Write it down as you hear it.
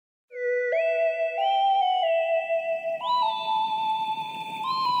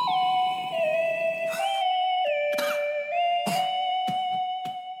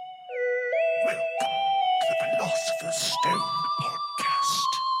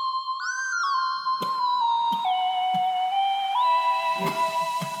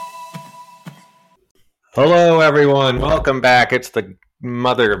Hello, everyone. Welcome back. It's the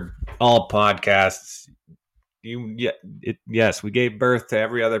mother of all podcasts. Yes, we gave birth to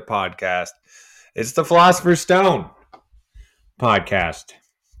every other podcast. It's the Philosopher's Stone podcast.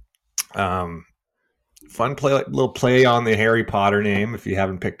 Fun little play on the Harry Potter name, if you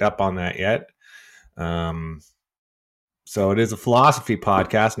haven't picked up on that yet. So it is a philosophy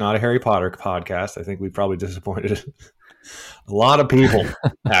podcast, not a Harry Potter podcast. I think we probably disappointed a lot of people,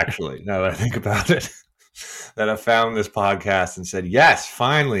 actually, now that I think about it, that have found this podcast and said, yes,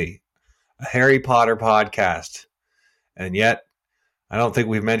 finally, a Harry Potter podcast. And yet, I don't think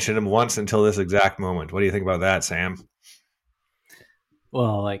we've mentioned him once until this exact moment. What do you think about that, Sam?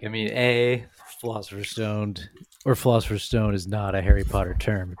 Well, Philosopher's Stone is not a Harry Potter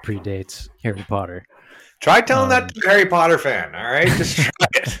term. It predates Harry Potter. Try telling that to a Harry Potter fan, all right? Just try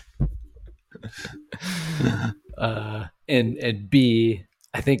it. And B,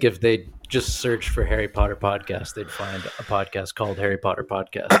 I think if they just search for Harry Potter podcast, they'd find a podcast called Harry Potter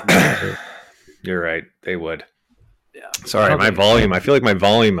Podcast. You're right. They would. Yeah. Sorry, my volume. I feel like my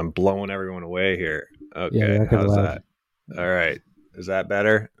volume, I'm blowing everyone away here. Okay, yeah, how's that? All right. Is that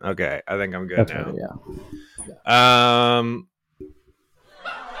better? Okay, I think I'm good now. Better,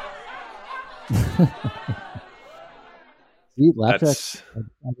 See, laugh tracks.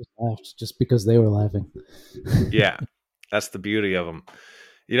 I just laughed just because they were laughing. Yeah, that's the beauty of them.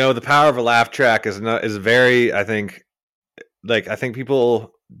 You know, the power of a laugh track is very. I think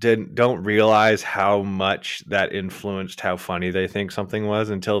people don't realize how much that influenced how funny they think something was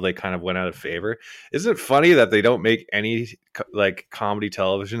until they kind of went out of favor. Isn't it funny that they don't make any comedy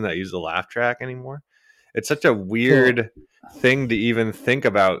television that use the laugh track anymore? It's such a weird thing to even think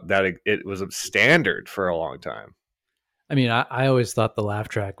about that it was a standard for a long time. I mean, I always thought the laugh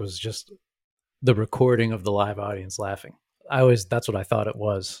track was just the recording of the live audience laughing. That's what I thought it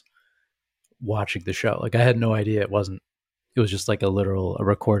was watching the show. Like, I had no idea it was just like a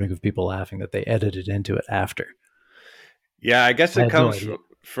recording of people laughing that they edited into it after. Yeah, I guess it comes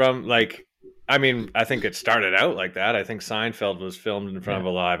from I think it started out like that. I think Seinfeld was filmed in front of a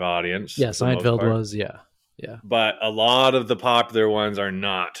live audience. Yeah, Seinfeld was, yeah. But a lot of the popular ones are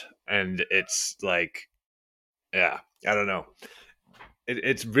not. And it's like, yeah, I don't know.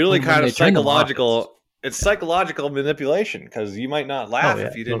 It's really kind of psychological. It's psychological manipulation because you might not laugh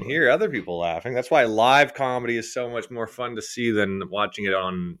if you didn't hear other people laughing. That's why live comedy is so much more fun to see than watching it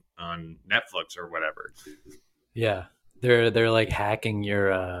on Netflix or whatever. Yeah, they're like hacking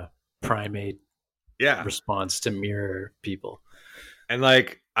your primate response to mirror people. And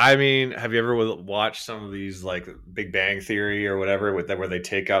have you ever watched some of these Big Bang Theory or whatever where they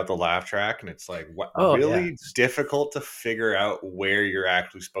take out the laugh track and it's difficult to figure out where you're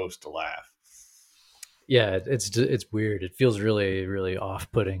actually supposed to laugh. Yeah, it's weird. It feels really, really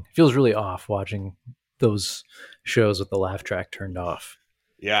off-putting. It feels really off watching those shows with the laugh track turned off.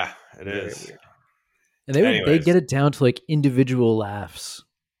 Yeah, it is. Weird. And they get it down to individual laughs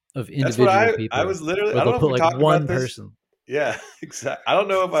of individual people. I was literally. I don't know if we talked one about this. person. Yeah, exactly. I don't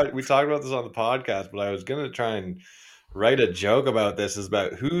know if we talked about this on the podcast, but I was going to try and write a joke about this. Is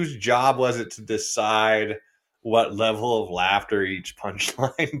about whose job was it to decide what level of laughter each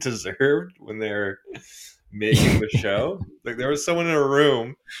punchline deserved when they're making the show. There was someone in a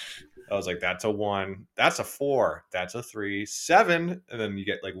room. I was like, that's a 1, that's a 4, that's a 3, 7, and then you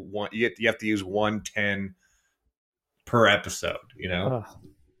get 1. You have to use 110 per episode. You know,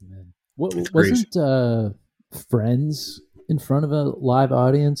 man. Wasn't Friends in front of a live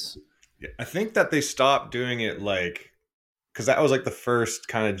audience? Yeah, I think that they stopped doing it because that was the first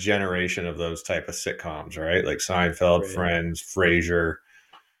kind of generation of those type of sitcoms, right? Like Seinfeld, right. Friends, Frasier,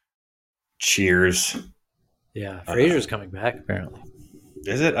 Cheers. Yeah, Frasier's coming back apparently.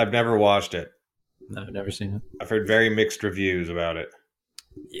 Is it? I've never watched it. No, I've never seen it. I've heard very mixed reviews about it.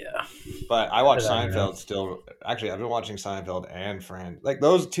 Yeah. But I watch Seinfeld still. Actually, I've been watching Seinfeld and Friends.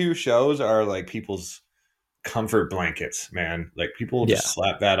 Those two shows are people's comfort blankets, man. People just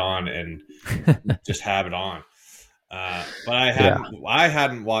slap that on and just have it on. But I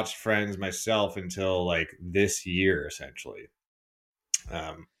hadn't watched Friends myself until this year, essentially,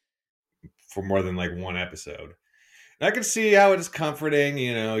 for more than one episode. And I can see how it is comforting.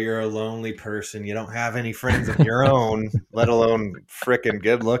 You know, you're a lonely person. You don't have any friends of your own, let alone frickin'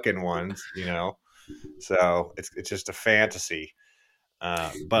 good looking ones. You know, so it's just a fantasy.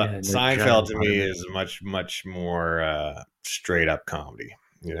 But Seinfeld to me is much, much more straight up comedy.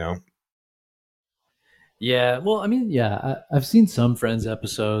 You know. Yeah, well, I've seen some Friends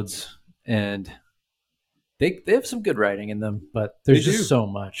episodes, and they have some good writing in them, but there's just so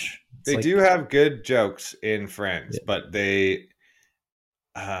much. They do have good jokes in Friends, but they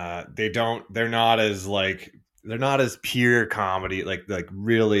they're not as like they're not as pure comedy, like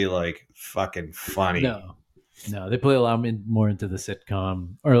really like fucking funny. No, no, they play a lot more into the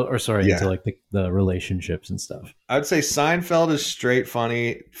sitcom, or sorry, into Yeah. like the relationships and stuff. I'd say Seinfeld is straight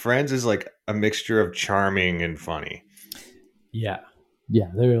funny. Friends is like a mixture of charming and funny. Yeah, yeah,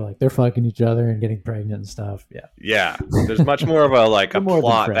 they're fucking each other and getting pregnant and stuff. Yeah, Yeah, there's much more of a like they're a more than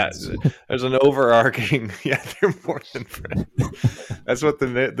plot that friends. there's an overarching. Yeah, they're more than friends. That's what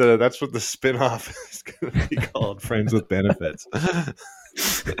the that's what the spinoff is going to be called. Friends with benefits.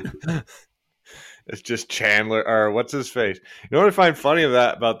 It's just Chandler or what's his face. You know what I find funny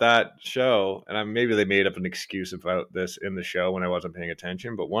about that show, and maybe they made up an excuse about this in the show when I wasn't paying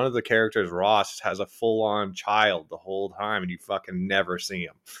attention. But one of the characters, Ross, has a full-on child the whole time, and you fucking never see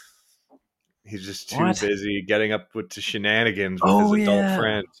him. He's just too What? busy getting up to shenanigans with his Oh adult yeah.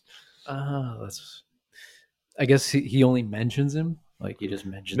 friends. That's. I guess he only mentions him. Like he just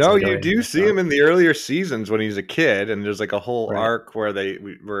mentions No, like, oh you yeah, do see him in the earlier seasons when he's a kid, and there's like a whole right. arc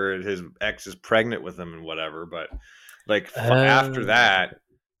where his ex is pregnant with him and whatever. But like after that,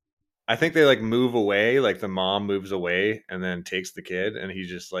 I think they like move away. Like the mom moves away and then takes the kid, and he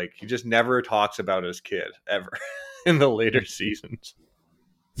just never talks about his kid ever in the later seasons.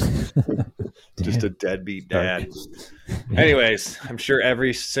 Just a deadbeat dad. Anyways, I'm sure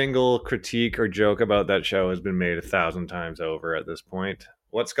every single critique or joke about that show has been made 1,000 times over at this point.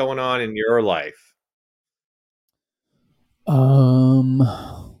 What's going on in your life? Let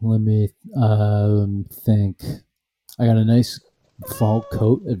me think. I got a nice fall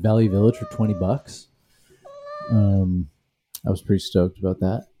coat at Valley Village for $20. I was pretty stoked about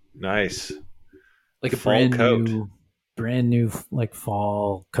that. Nice. Like a fall brand new like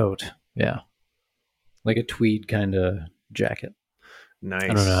fall coat. Yeah, like a tweed kind of jacket. Nice. I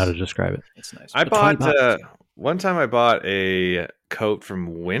don't know how to describe it. It's nice. I bought one time. I bought a coat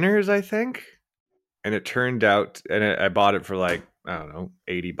from Winners, I think, and it turned out, I bought it for like I don't know,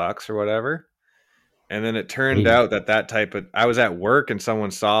 $80 or whatever. And then it turned out that type of, I was at work and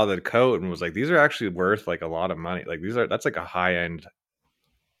someone saw the coat and was like, these are actually worth like a lot of money. Like that's like a high end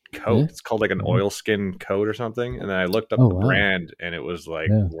coat. Yeah. It's called like an oilskin coat or something. And then I looked up the brand and it was like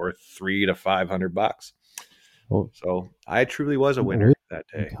worth $300 to $500. Oh. So I truly was a winner that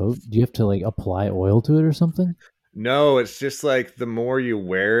day. Coat? Do you have to like apply oil to it or something? No, it's just like the more you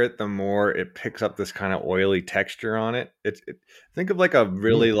wear it, the more it picks up this kind of oily texture on it. Think of like a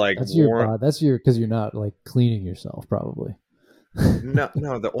really like that's because you're not like cleaning yourself probably. No,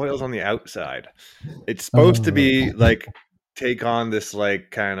 the oil's on the outside. It's supposed to be like take on this like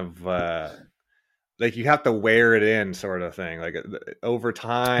kind of like you have to wear it in sort of thing. Like over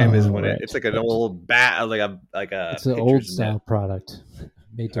time is when it's like an old bat, like a it's an old style product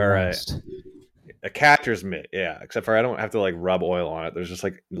made to last. A catcher's mitt, yeah. Except for I don't have to like rub oil on it. There's just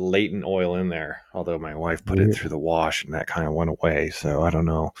like latent oil in there. Although my wife put it through the wash and that kind of went away. So I don't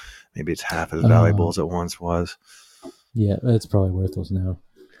know. Maybe it's half as valuable as it once was. Yeah, it's probably worthless now.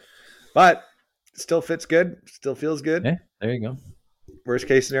 But it still fits good. Still feels good. Yeah, there you go. Worst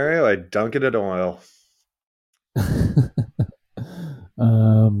case scenario, I dunk it in oil.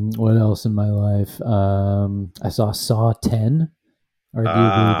 What else in my life? I saw Saw 10.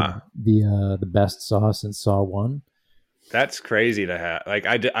 Arguably the best Saw since Saw 1. That's crazy to have. Like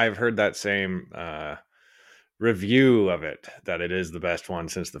I've heard that same review of it, that it is the best one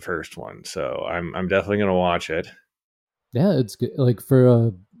since the first one. So I'm definitely gonna watch it. Yeah, it's good. Like for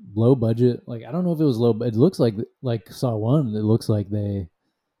a low budget, like I don't know if it was low, but it looks like Saw 1. It looks like they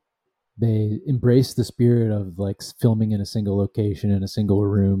embrace the spirit of like filming in a single location in a single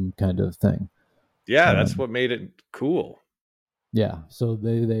room kind of thing. Yeah, that's what made it cool. Yeah, so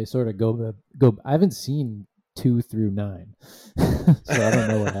they sort of go. I haven't seen 2 through 9, so I don't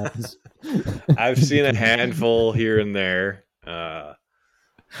know what happens. I've seen a handful here and there. None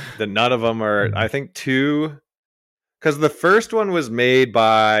of them are. I think 2, because the first one was made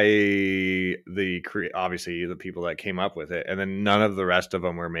by obviously the people that came up with it, and then none of the rest of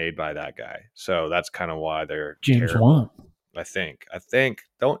them were made by that guy. So that's kind of why they're James terrible. Wan. I think.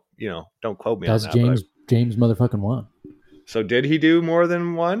 Don't quote me that's on that. James motherfucking Wan. So did he do more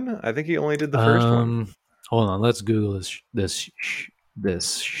than one? I think he only did the first one. Hold on, let's Google this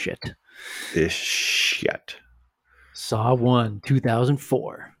shit. This shit. Saw 1,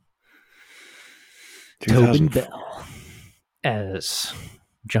 2004. Tobin Bell as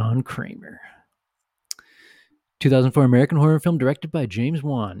John Kramer. 2004 American horror film directed by James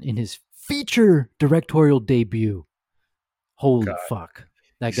Wan in his feature directorial debut. Holy fuck.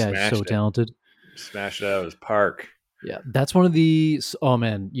 That guy's so talented. Smashed it out of his park. Yeah, that's one of the. Oh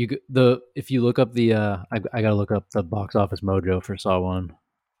man, if you look up the, I gotta look up the box office mojo for Saw 1.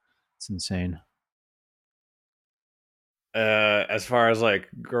 It's insane. As far as like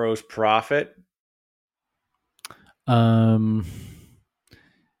gross profit, Um,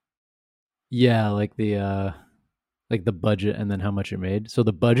 yeah, like the budget and then how much it made. So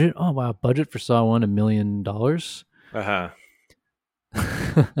the budget, oh wow, budget for Saw One $1 million. uh-huh.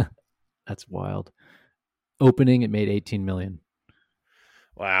 That's wild. Opening, it made 18 million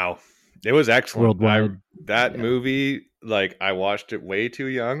Wow. It was excellent. worldwide. That Yeah, movie, like I watched it way too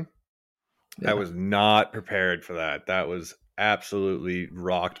young. I yeah, was not prepared for that. That was absolutely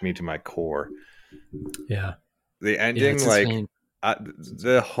rocked me to my core. yeah, The yeah. ending, It's like insane. It's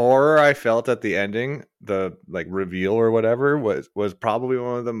the insane. horror I felt at the ending, the like reveal or whatever, was probably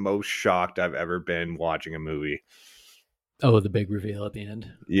one of the most shocked I've ever been watching a movie. Oh, the big reveal at the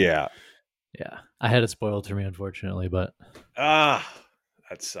end. Yeah. Yeah, I had it spoiled for me, unfortunately, but Ah,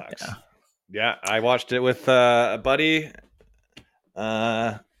 that yeah, sucks. Yeah, I watched it with a buddy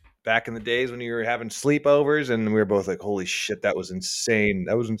uh back in the days when you were having sleepovers, and we were both like, holy shit, that was insane,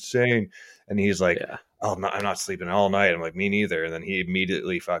 that was insane. And he's like, yeah. oh, I'm not sleeping all night. I'm like, me neither. And then he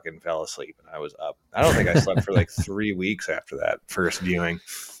immediately fucking fell asleep and I was up. I don't think I slept for like 3 weeks after that first viewing.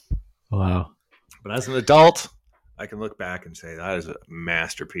 Wow. But as an adult, I can look back and say that is a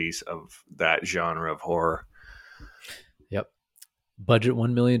masterpiece of that genre of horror. Yep. Budget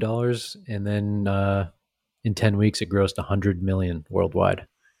 $1 million, and then in 10 weeks, it grossed 100 million worldwide.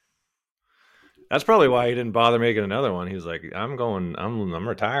 That's probably why he didn't bother making another one. He was like, I'm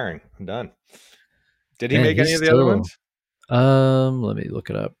retiring, I'm done. Did he Man, make any he's of the other still. ones? Let me look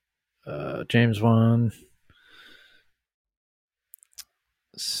it up. James Wan,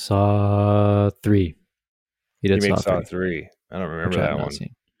 Saw 3. He He did made Saw Saw 3, 3. I don't which remember I have that not one.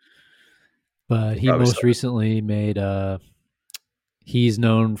 seen. But I he probably most saw it. recently made. He's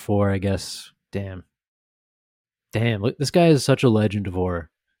known for, I guess. Damn. Look, this guy is such a legend of horror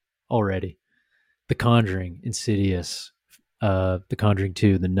already. The Conjuring, Insidious, The Conjuring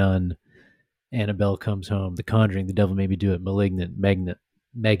 2, The Nun, Annabelle Comes Home, The Conjuring, The Devil Made Me Do It, Malignant,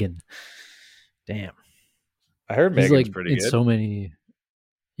 Megan. Damn. I heard He's Megan's like pretty in good. so many.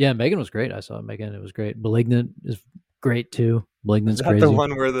 Yeah, Megan was great. I saw Megan. It was great. Malignant is great too. Is Malignant's that the crazy.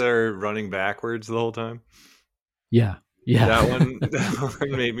 one where they're running backwards the whole time? Yeah. Yeah. That one, that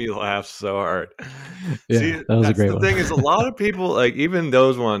one made me laugh so hard. Yeah. See, That was a that's great the one. thing is a lot of people, like even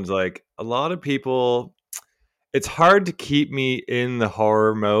those ones, like a lot of people, it's hard to keep me in the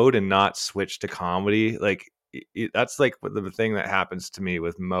horror mode and not switch to comedy. Like that's like the thing that happens to me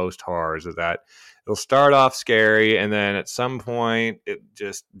with most horrors is that it'll start off scary and then at some point it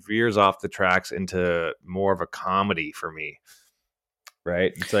just veers off the tracks into more of a comedy for me.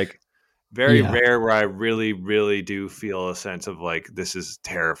 Right? It's like very Yeah. rare where I really, really do feel a sense of like this is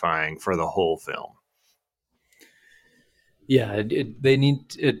terrifying for the whole film. Yeah. They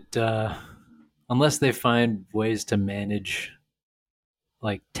need it, unless they find ways to manage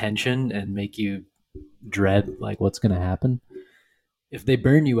like tension and make you dread like what's going to happen. If they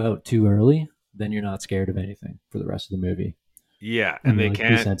burn you out too early, then you're not scared of anything for the rest of the movie. Yeah, And and you're they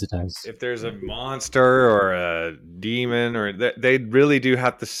like can't. desensitized. If there's a monster or a demon, or they really do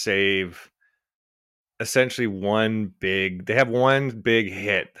have to save essentially one big. They have one big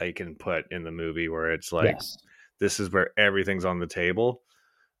hit they can put in the movie where it's like Yes. this is where everything's on the table.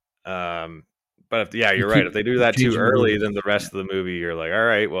 Um, but if, yeah, You you're right. If keep they do that too changing the early, rules. then the Yeah. rest of the movie, you're like, all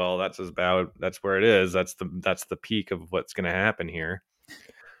right, well, that's where it is. That's the peak of what's going to happen here.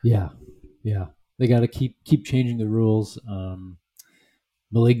 Yeah. Yeah. They got to keep changing the rules.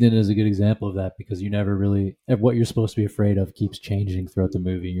 Malignant is a good example of that because you never really what you're supposed to be afraid of keeps changing throughout the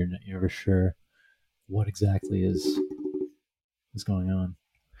movie. You're never sure what exactly is going on.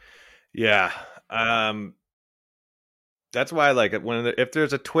 Yeah. Um, that's why, like, if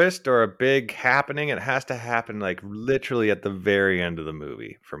there's a twist or a big happening, it has to happen like literally at the very end of the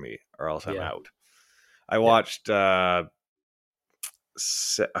movie for me, or else I'm Yeah. out. I Yeah. watched.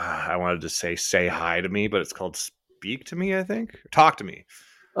 I wanted to say hi to me, but it's called Speak to Me. I think Talk to Me.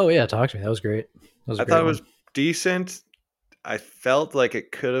 Oh yeah, talk to me. That was great. That was a I thought great it one. was decent. I felt like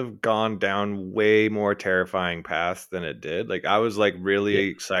it could have gone down way more terrifying paths than it did. Like I was like really Yeah.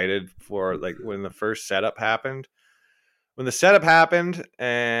 excited for like when the first setup happened. When the setup happened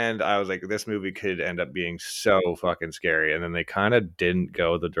and I was like this movie could end up being so fucking scary and then they kind of didn't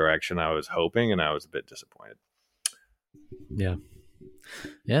go the direction I was hoping and I was a bit disappointed. Yeah.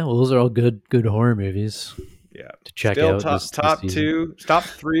 Yeah. Well, those are all good horror movies Yeah. to check Still out top this top season. 2, top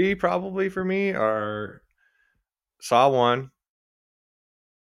 3 probably for me are Saw 1,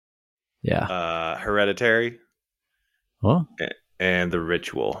 Yeah. Hereditary, Oh. and The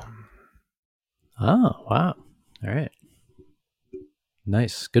Ritual. Oh. Wow. All right.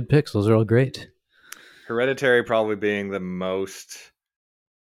 Nice. Good picks. Those are all great. Hereditary probably being the most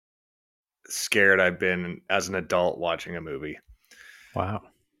scared I've been as an adult watching a movie. Wow.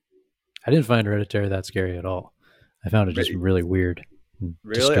 I didn't find Hereditary that scary at all. I found it just really weird.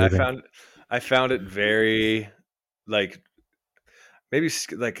 Really? Disturbing. I found it very like maybe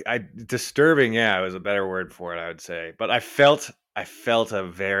like disturbing, yeah, it was a better word for it, I would say. But I felt a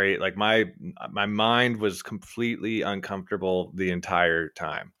very like my mind was completely uncomfortable the entire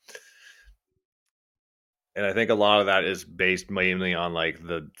time. And I think a lot of that is based mainly on like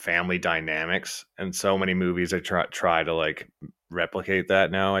the family dynamics, and so many movies that try to like replicate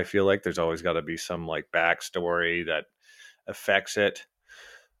that now. I feel like there's always got to be some like backstory that affects it,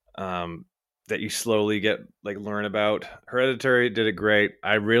 that you slowly get like learn about. Hereditary did it great.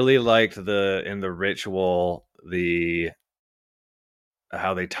 I really liked the ritual, the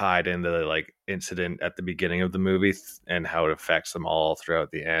how they tied into the like incident at the beginning of the movie and how it affects them all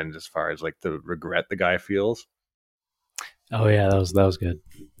throughout the end, as far as like the regret the guy feels. Oh yeah, that was good.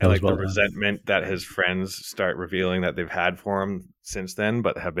 That And was like the well done. resentment that his friends start revealing that they've had for him since then,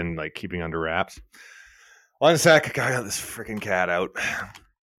 but have been like keeping under wraps. One sec, I got this freaking cat out.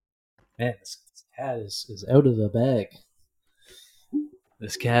 Man, this cat is out of the bag.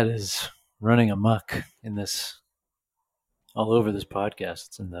 This cat is running amok in this, all over this podcast.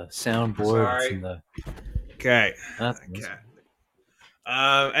 It's in the soundboard. It's in the Okay. okay.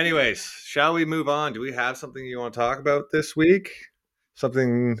 Anyways, shall we move on? Do we have something you want to talk about this week?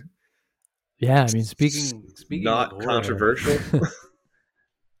 Something Yeah, I mean, speaking not of controversial.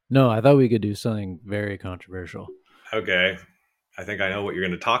 No, I thought we could do something very controversial. Okay. I think I know what you're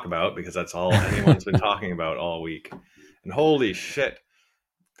going to talk about, because that's all anyone's been talking about all week. And holy shit,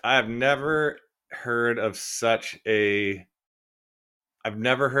 I have never heard of I've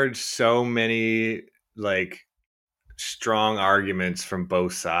never heard so many like strong arguments from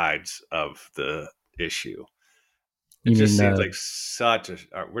both sides of the issue. It just seems like such a.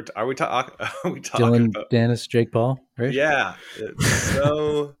 Are we talking Dylan, about Dennis, Jake Paul, right? Yeah, it's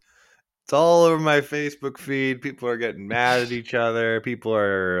all over my Facebook feed. People are getting mad at each other. People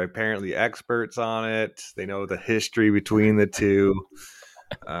are apparently experts on it. They know the history between the two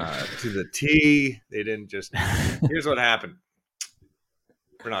to the T. They didn't just. Here's what happened.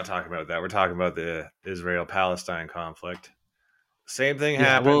 We're not talking about that. We're talking about the Israel-Palestine conflict. Same thing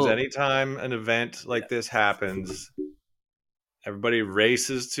happens anytime an event like this happens. Everybody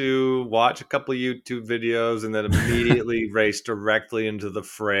races to watch a couple of YouTube videos and then immediately race directly into the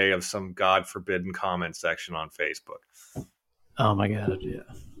fray of some God forbidden comment section on Facebook. Oh my God, yeah.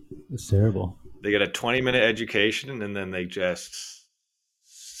 It's terrible. They get a 20-minute education and then they just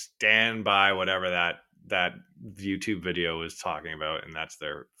stand by whatever that YouTube video is talking about, and that's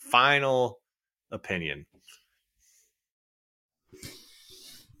their final opinion.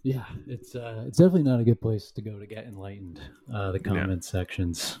 Yeah, it's definitely not a good place to go to get enlightened. The comment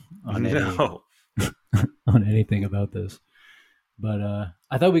sections on on anything about this. But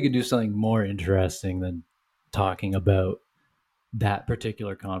I thought we could do something more interesting than talking about that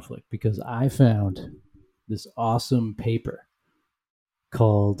particular conflict, because I found this awesome paper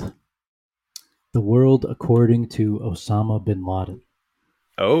called "The World According to Osama bin Laden."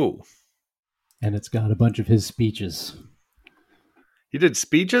 Oh, and it's got a bunch of his speeches. He did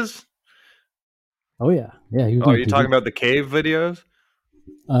speeches? Oh yeah, yeah. Are you talking about the cave videos?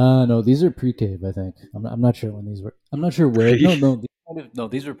 No, these are pre-cave. I think I'm not sure when these were. I'm not sure where. No,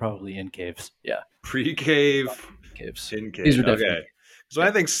 these were probably in caves. Yeah, pre-cave, caves. In cave. These are definitely. Okay. So I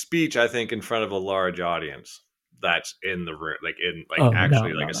think speech. I think in front of a large audience. That's in the room,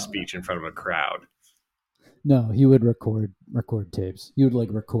 a speech in front of a crowd. No, he would record tapes. He would like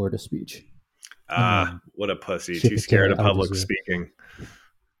record a speech. What a pussy! Too scared of public speaking.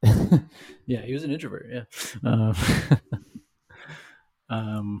 Yeah, he was an introvert. Yeah.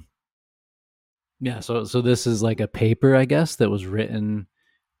 Yeah. So this is like a paper, I guess, that was written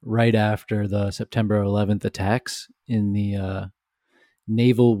right after the September 11th attacks in the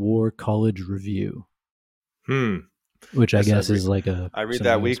Naval War College Review. Which I guess is like a. I read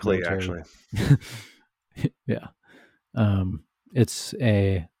that weekly, military. Actually. Yeah. It's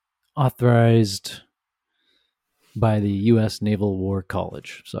authorized by the U.S. Naval War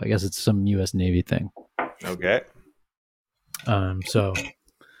College. So I guess it's some U.S. Navy thing. Okay. So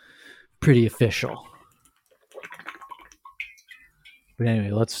pretty official. But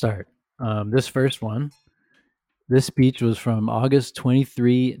anyway, let's start. This first one, this speech was from August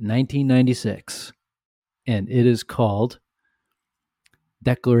 23, 1996, and it is called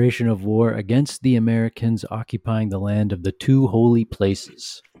Declaration of War Against the Americans Occupying the Land of the Two Holy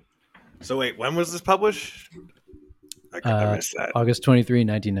Places. So wait, when was this published? I missed that. August 23,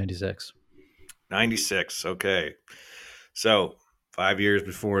 1996. 96. Okay. So 5 years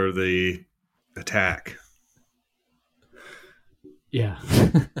before the attack. Yeah.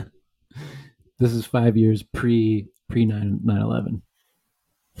 This is 5 years pre 9/11.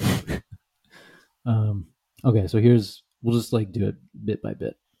 Okay, so we'll just like do it bit by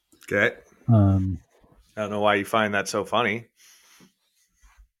bit. Okay. I don't know why you find that so funny.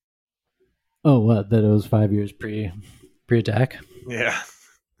 Oh, what? That it was 5 years pre-attack? Yeah.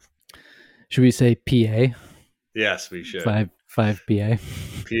 Should we say PA? Yes, we should. Five PA.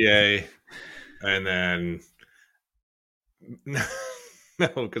 PA, and then no,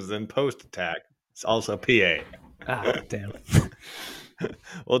 because then post-attack it's also PA. Ah, damn.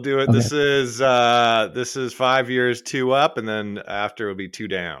 We'll do it. Okay. This is 5 years, 2 up, and then after it'll be 2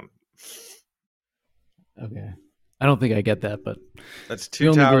 down. Okay. I don't think I get that, but that's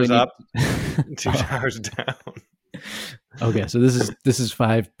 2 towers really up, 2 towers down. Okay, so this is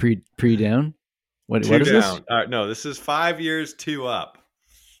 5 pre down. What is down. This? No, this is 5 years, 2 up.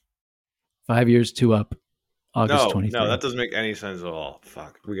 5 years, 2 up. August 23. No, that doesn't make any sense at all.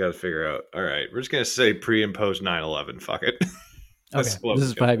 Fuck, we got to figure out. All right, we're just gonna say pre and post 9/11. Fuck it. Okay, this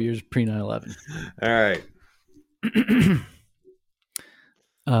is 5 years pre 9/11. All right.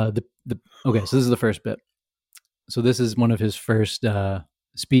 Okay, so this is the first bit. So this is one of his first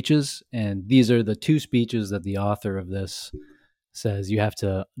speeches, and these are the 2 speeches that the author of this says you have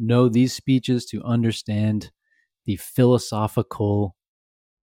to know these speeches to understand the philosophical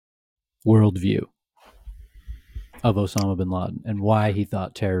worldview of Osama bin Laden and why he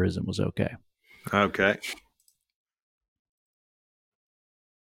thought terrorism was okay. Okay.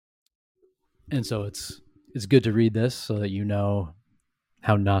 And so it's good to read this so that you know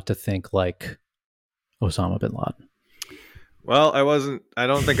how not to think like Osama bin Laden. Well, I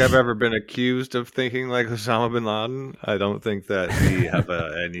don't think I've ever been accused of thinking like Osama bin Laden. I don't think that we have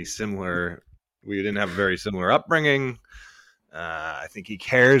we didn't have a very similar upbringing. I think he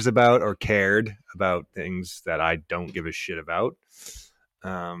cared about things that I don't give a shit about.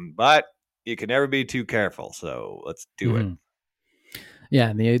 But you can never be too careful. So let's do it. Yeah.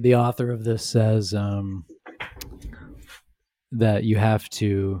 And the author of this says that you have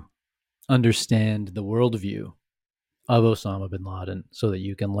to understand the worldview of Osama bin Laden so that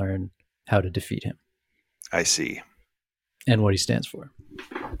you can learn how to defeat him. I see. And what he stands for.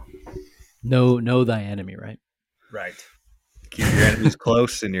 Know thy enemy, right? Right. Keep your enemies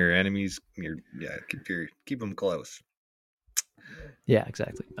close, and your enemies, keep them close. Yeah,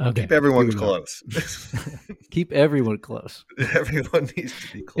 exactly. Okay. Keep everyone close. Keep everyone close. Everyone needs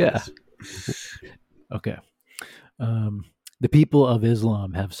to be close. Yeah. Okay. The people of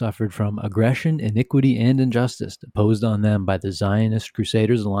Islam have suffered from aggression, iniquity, and injustice imposed on them by the Zionist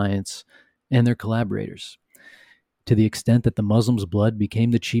Crusaders Alliance and their collaborators, to the extent that the Muslims' blood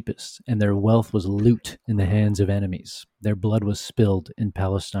became the cheapest and their wealth was loot in the hands of enemies. Their blood was spilled in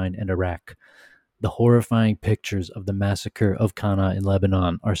Palestine and Iraq. The horrifying pictures of the massacre of Qana in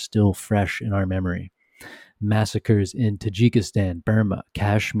Lebanon are still fresh in our memory. Massacres in Tajikistan, Burma,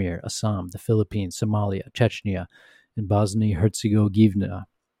 Kashmir, Assam, the Philippines, Somalia, Chechnya, and Bosnia-Herzegovina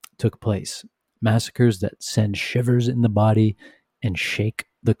took place. Massacres that send shivers in the body and shake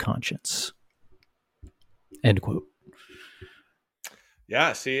the conscience. End quote.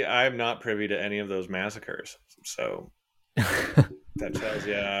 Yeah, see, I'm not privy to any of those massacres. So that tells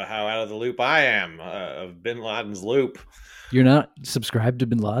you how out of the loop I am of bin Laden's loop. You're not subscribed to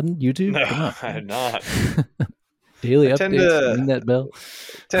bin Laden YouTube? No, come on. I'm not. Daily updates, ring that bell. I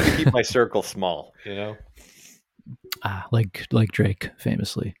tend to keep my circle small, you know? Like Drake,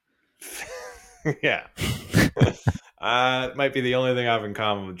 famously. Yeah. It might be the only thing I have in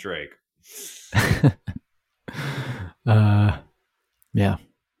common with Drake. Yeah.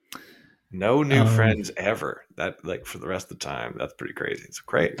 No new friends ever. That, like, for the rest of the time, that's pretty crazy. It's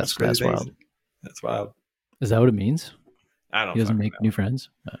great. That's wild. That's wild. Is that what it means? I don't. He doesn't make new friends.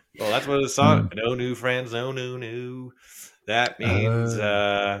 Well, that's what it's song. No new friends. No new. That means,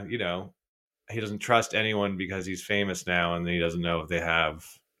 he doesn't trust anyone because he's famous now, and he doesn't know if they have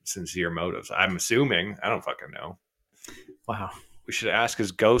sincere motives. I'm assuming. I don't fucking know. Wow. We should ask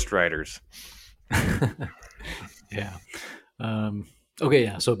his ghostwriters. Yeah. Okay.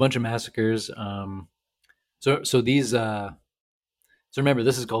 Yeah. So a bunch of massacres. So these. So remember,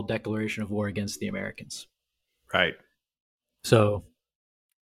 this is called Declaration of War Against the Americans. Right. So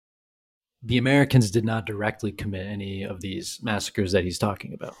the Americans did not directly commit any of these massacres that he's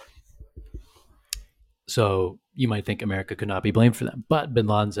talking about. So you might think America could not be blamed for them. But bin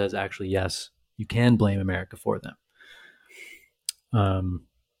Laden says, actually, yes, you can blame America for them.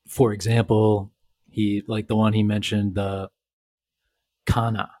 For example, He, like the one he mentioned, the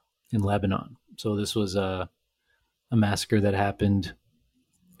Kana in Lebanon. So this was a massacre that happened,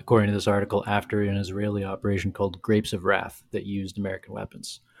 according to this article, after an Israeli operation called Grapes of Wrath that used American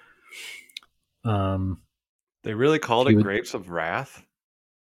weapons. They really called it Grapes of Wrath?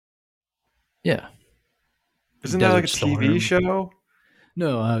 Yeah. Isn't that like Desert a TV Storm. show?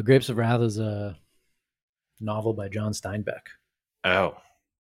 No, Grapes of Wrath is a novel by John Steinbeck. Oh.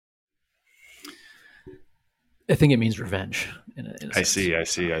 I think it means revenge. In a I sense.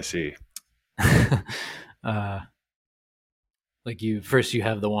 see. Like you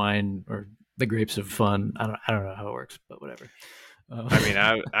have the wine or the grapes of fun. I don't know how it works, but whatever. I mean,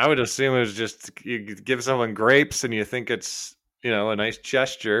 I would assume it was just you give someone grapes and you think it's a nice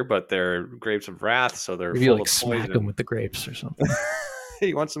gesture, but they're grapes of wrath, so they're maybe you full like of smack them poison. with the grapes or something.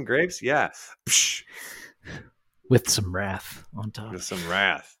 You want some grapes? Yeah. Psh. With some wrath on top. With some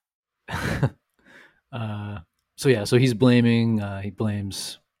wrath. So he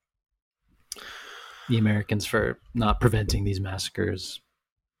blames the Americans for not preventing these massacres,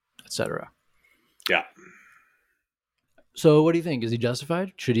 etc. Yeah. So what do you think? Is he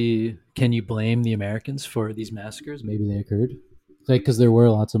justified? Can you blame the Americans for these massacres? Maybe they occurred. Like, because there were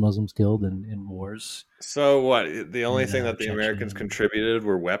lots of Muslims killed in wars. So what? The only thing that the Chechnya. Americans contributed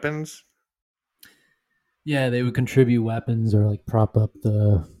were weapons? Yeah, they would contribute weapons or like prop up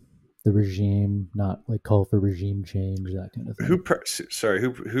the regime, not like call for regime change, that kind of thing.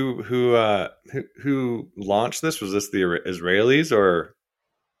 Who launched this? Was this the Israelis or?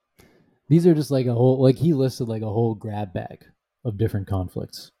 These are just like a whole, like he listed like a whole grab bag of different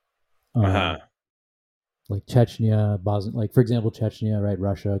conflicts. Like Chechnya, Bosnia, like for example, Chechnya, right?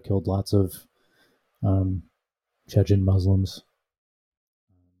 Russia killed lots of Chechen Muslims.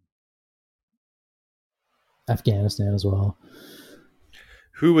 Afghanistan as well.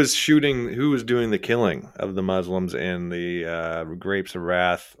 Who was doing the killing of the Muslims in the Grapes of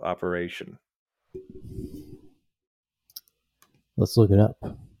Wrath operation? Let's look it up.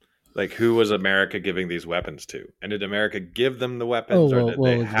 Like, who was America giving these weapons to? And did America give them the weapons, or did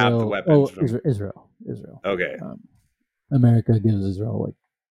they Israel, have the weapons from Israel? Okay. America gives Israel like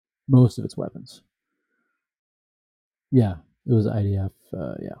most of its weapons. Yeah, it was IDF.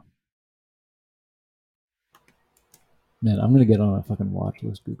 Yeah. Man, I'm gonna get on a fucking watch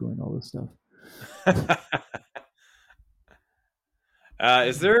list googling all this stuff.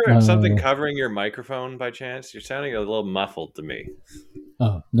 Is there something covering your microphone by chance? You're sounding a little muffled to me.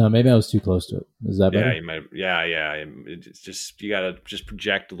 Oh no, maybe I was too close to it. Is that better? Yeah, you might. Yeah. It's just you gotta just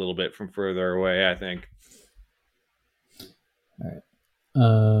project a little bit from further away, I think. All right.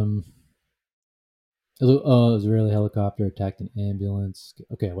 It was a Israeli helicopter attacked an ambulance.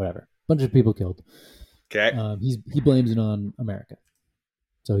 Okay, whatever. Bunch of people killed. Okay. He blames it on America.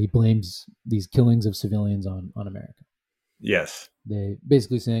 So he blames these killings of civilians on America. Yes. They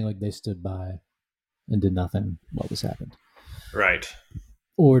basically saying like they stood by and did nothing while this happened. Right.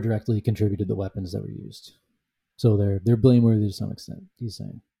 Or directly contributed the weapons that were used. So they're blameworthy to some extent, he's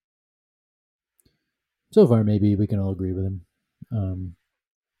saying. So far, maybe we can all agree with him.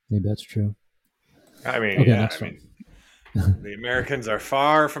 Maybe that's true. I mean, okay, yeah. The Americans are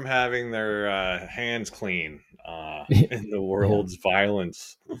far from having their hands clean in the world's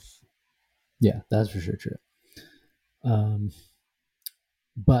violence. Yeah, that's for sure true.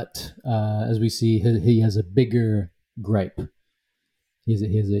 But as we see, he has a bigger gripe.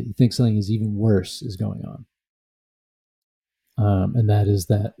 He thinks something is even worse is going on, and that is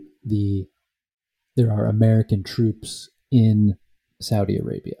that there are American troops in Saudi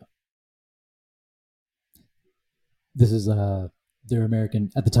Arabia. This is they're American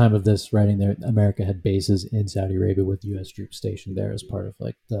at the time of this writing. There, America had bases in Saudi Arabia with U.S. troops stationed there as part of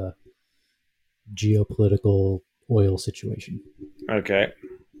like the geopolitical oil situation. Okay.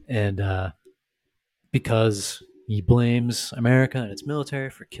 And because he blames America and its military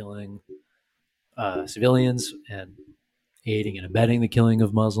for killing civilians and aiding and abetting the killing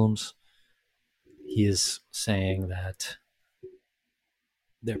of Muslims, he is saying that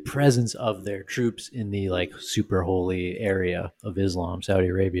their presence of their troops in the like super holy area of Islam, Saudi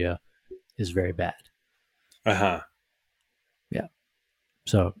Arabia, is very bad. Yeah.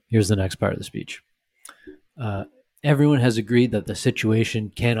 So here's the next part of the speech. Everyone has agreed that the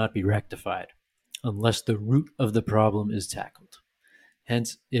situation cannot be rectified unless the root of the problem is tackled.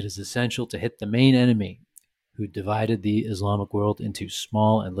 Hence, it is essential to hit the main enemy who divided the Islamic world into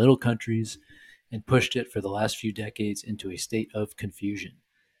small and little countries and pushed it for the last few decades into a state of confusion.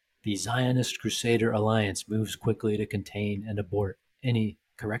 The Zionist Crusader alliance moves quickly to contain and abort any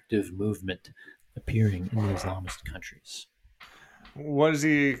corrective movement appearing in the Islamist countries. What does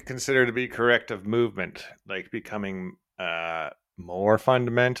he consider to be corrective movement? Like becoming more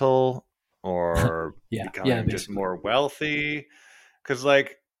fundamental or Yeah, becoming just basically. more wealthy? Because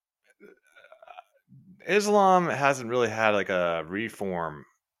like Islam hasn't really had like a reform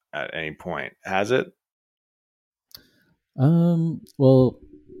at any point, has it? Well,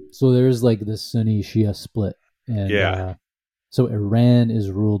 so there's like this Sunni Shia split, and Yeah, so Iran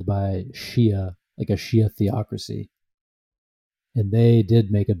is ruled by Shia, like a Shia theocracy, and they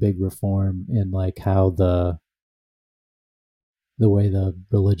did make a big reform in like how the way the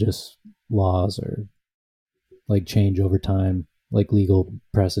religious laws are like change over time, like legal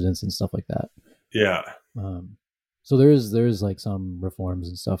precedents and stuff like that. yeah, Um, so there's like some reforms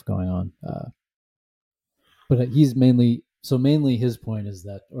and stuff going on, but he's mainly his point is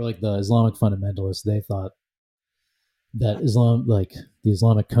that, or like the Islamic fundamentalists, they thought that Islam, like the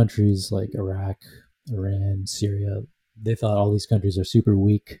Islamic countries like Iraq, Iran, Syria, they thought all these countries are super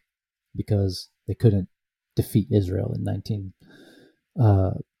weak because they couldn't defeat Israel in 19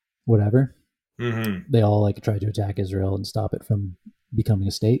 uh, whatever. hmm They all like tried to attack Israel and stop it from becoming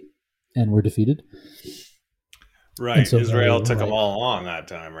a state, and were defeated. And right. so they Israel were took them like, all on that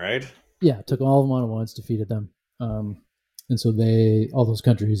time, right? yeah, took all of them on at once, defeated them. And so all those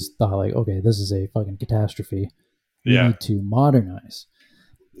countries thought like, okay, this is a fucking catastrophe. We Yeah, need to modernize.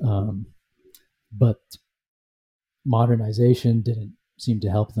 Um, but modernization didn't seem to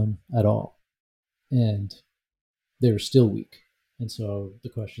help them at all. And they were still weak. And so the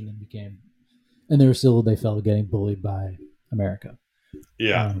question then became, and they felt getting bullied by America.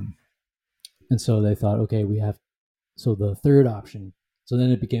 yeah, Um, and so they thought, okay, so the third option, so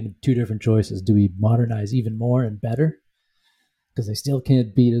then it became two different choices. Do we modernize even more and better? Because they still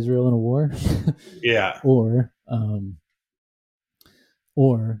can't beat Israel in a war. yeah. or,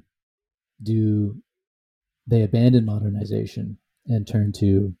 or do they abandon modernization and turn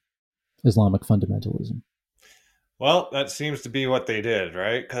to Islamic fundamentalism? Well, that seems to be what they did,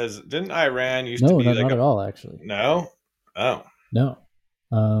 right? Because didn't Iran used to No, be like not a at all, actually. no? Oh, No.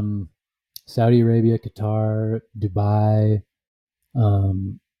 Um, Saudi Arabia, Qatar, Dubai,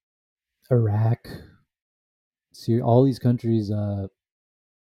 um, Iraq, Syria, all these countries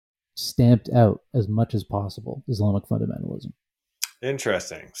stamped out as much as possible Islamic fundamentalism.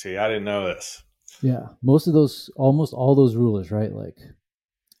 interesting. See, I didn't know this. Yeah, almost all those rulers, right? Like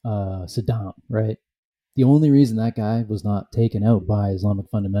Saddam, right? The only reason that guy was not taken out by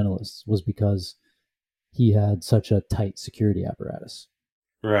Islamic fundamentalists was because he had such a tight security apparatus.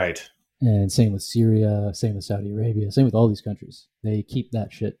 Right, And same with Syria, same with Saudi Arabia, same with all these countries. They keep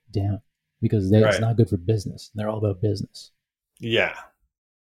that shit down because it's right. not good for business. They're all about business. Yeah,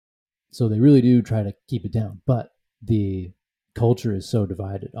 So they really do try to keep it down. But the culture is so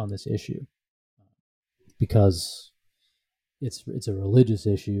divided on this issue because it's a religious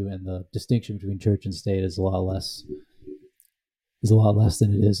issue, and the distinction between church and state is a lot less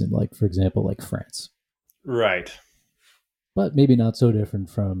than it is in, like, for example, like France. right. But maybe not so different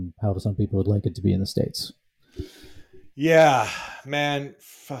from how some people would like it to be in the States. Yeah, man.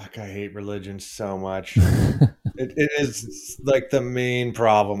 Fuck, I hate religion so much. It is like the main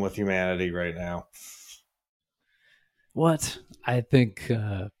problem with humanity right now. What? I think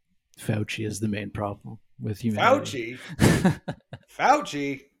Fauci is the main problem with humanity. Fauci,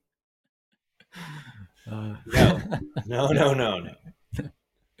 Fauci. uh, No, no.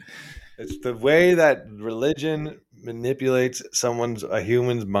 It's the way that religion manipulates a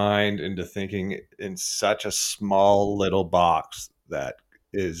human's mind into thinking in such a small little box that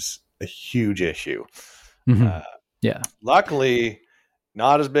is a huge issue. Uh, yeah. Luckily,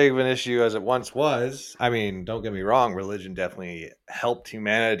 not as big of an issue as it once was. I mean, don't get me wrong, religion definitely helped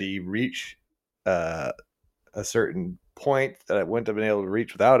humanity reach uh, a certain point that it wouldn't have been able to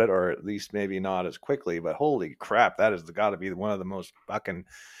reach without it, or at least maybe not as quickly. But holy crap, that has got to be one of the most fucking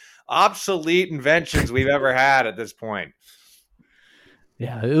obsolete inventions we've ever had at this point.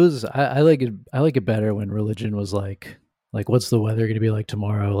 Yeah, it was. I like it. I like it better when religion was like, what's the weather going to be like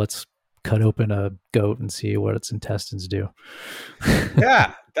tomorrow? Let's cut open a goat and see what its intestines do.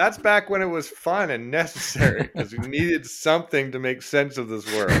 Yeah, that's back when it was fun and necessary because we needed something to make sense of this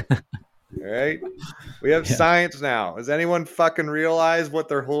world. All right. We have Yeah, science now. Does anyone fucking realize what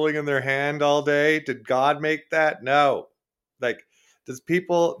they're holding in their hand all day? Did God make that? No. Like, do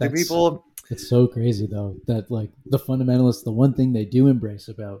that's people, it's so crazy though that like the fundamentalists, the one thing they do embrace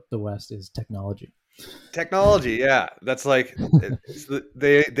about the West is technology. Technology, yeah. That's like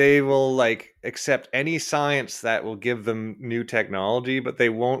they will like accept any science that will give them new technology, but they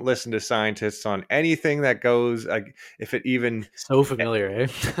won't listen to scientists on anything that goes like if it even So familiar,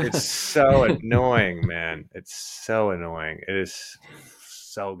 it's eh? so annoying, man. It's so annoying. It is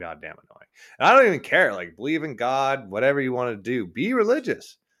so goddamn annoying. And I don't even care. Like believe in God, whatever you want to do, be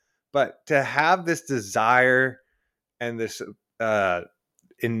religious. But to have this desire and this uh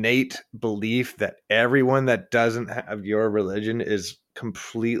innate belief that everyone that doesn't have your religion is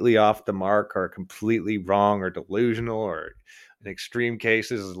completely off the mark or completely wrong or delusional or in extreme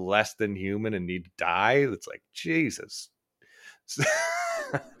cases is less than human and need to die. It's like Jesus.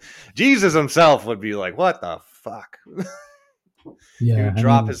 Jesus himself would be like, what the fuck? He Yeah, would I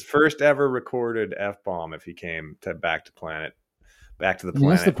drop mean, his first ever recorded F-bomb if he came to back to the that's the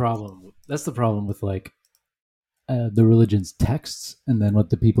planet. problem. That's the problem with like the religion's texts, and then what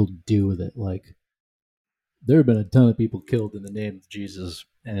the people do with it. Like, there have been a ton of people killed in the name of Jesus,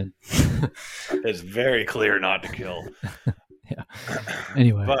 and It's very clear not to kill. yeah.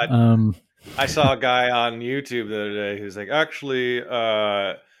 Anyway, But I saw a guy on YouTube the other day who's like, actually,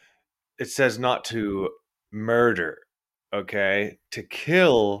 it says not to murder. Okay, to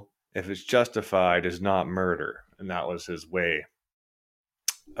kill if it's justified is not murder, and that was his way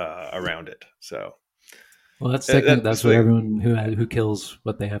around it. So well, that's technically that's that's what like everyone who kills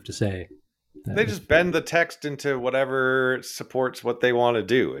what they have to say. That they if, just bend the text into whatever supports what they want to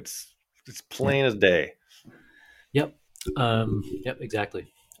do. It's yeah. plain as day. Yep. Yep. Exactly.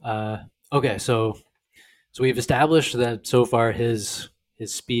 Uh, okay. So we've established that so far his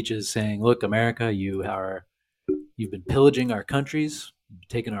speech is saying, "Look, America, you've been pillaging our countries,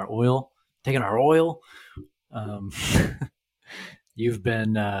 taking our oil. Um, you've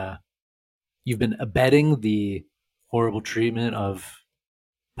been you've been abetting the horrible treatment of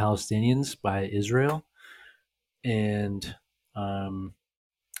Palestinians by Israel, and um,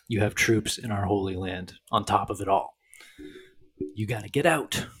 you have troops in our holy land. On top of it all, you got to get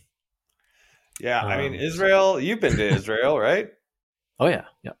out." Yeah, I mean So, Israel. You've been to Israel, right? oh yeah,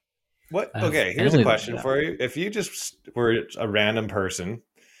 yeah. What? I have Okay, here's a family there. question Yeah. for you. If you just were a random person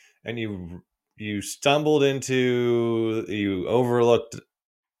and you stumbled into you overlooked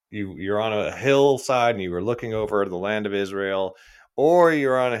you're on a hillside and you were looking over the land of Israel, or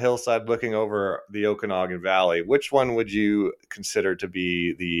you're on a hillside looking over the Okanagan Valley, which one would you consider to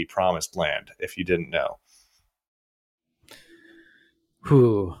be the promised land if you didn't know?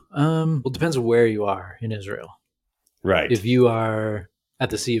 Who? Well, it depends on where you are in Israel. Right. If you are at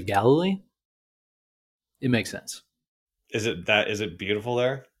the Sea of Galilee, it makes sense. Is it beautiful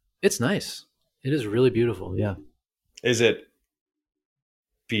there? It's nice. It is really beautiful. Yeah. Is it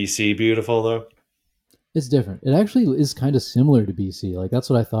BC beautiful though? It's different. It actually is kind of similar to BC. Like that's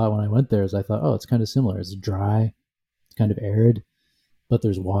what I thought when I went there. Is I thought, oh, it's kind of similar. It's dry, it's kind of arid, but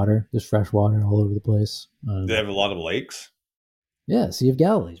there's water. There's fresh water all over the place. They have a lot of lakes. Yeah, Sea of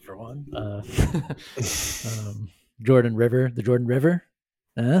Galilee for one. Jordan River, the Jordan River.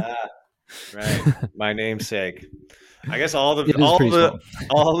 Huh? Ah, right. My namesake. I guess It is pretty small.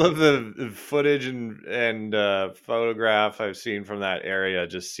 all of the footage and photograph I've seen from that area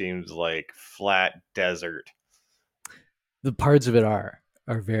just seems like flat desert The parts of it are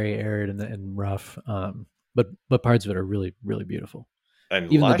very arid and rough, but parts of it are really really beautiful.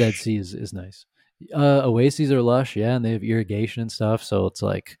 and Even the Dead lush. Sea is nice. Oases are lush, yeah, and they have irrigation and stuff, so it's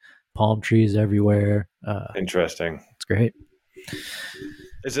like palm trees everywhere. Interesting. It's great.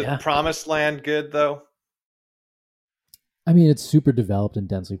 Is it Yeah, promised land good though? I mean it's super developed and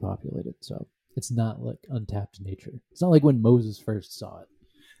densely populated, so it's not like untapped nature. It's not like when Moses first saw it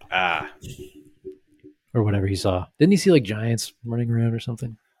Ah, or whatever he saw. Didn't he see like giants running around or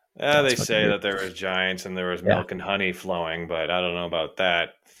something? yeah, Sounds they fucking say weird. that there was giants and there was Yeah, milk and honey flowing, but I don't know about that.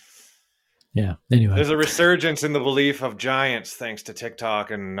 yeah. Anyway, There's a resurgence in the belief of giants thanks to TikTok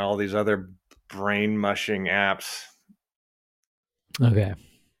and all these other brain mushing apps. okay,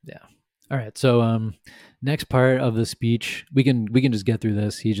 yeah. All right. So, next part of the speech, we can just get through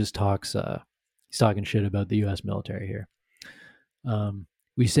this. He just talks. He's talking shit about the U.S. military here.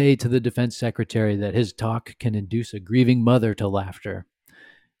 We say to the defense secretary that his talk can induce a grieving mother to laughter.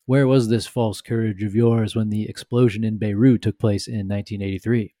 Where was this false courage of yours when the explosion in Beirut took place in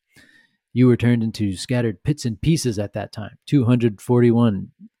 1983? You were turned into scattered bits and pieces at that time.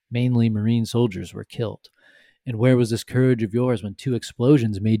 241, mainly Marine soldiers, were killed. And where was this courage of yours when two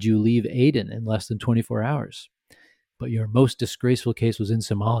explosions made you leave Aden in less than 24 hours? But your most disgraceful case was in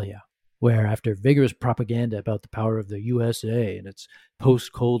Somalia, where, after vigorous propaganda about the power of the USA and its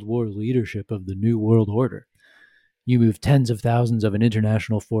post Cold War leadership of the New World Order, You moved tens of thousands of an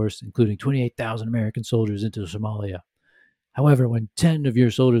international force, including 28,000 American soldiers, into Somalia. However, when 10 of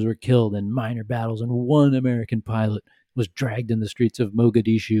your soldiers were killed in minor battles and one American pilot was dragged in the streets of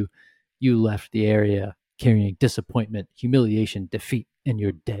Mogadishu, you left the area carrying disappointment, humiliation, defeat, and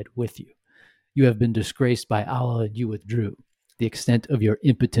your dead with you. You have been disgraced by Allah and you withdrew. The extent of your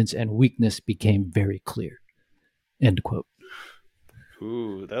impotence and weakness became very clear. End quote.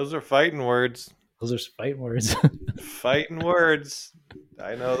 Ooh, those are fighting words. Those are fighting words. Fighting words.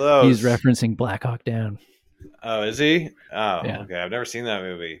 I know those. He's referencing Black Hawk Down. Oh, is he? Oh, Yeah. okay. I've never seen that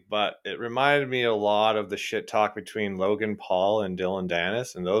movie, but it reminded me a lot of the shit talk between Logan Paul and Dylan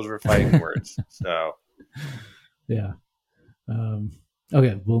Dennis, and those were fighting words. So, yeah.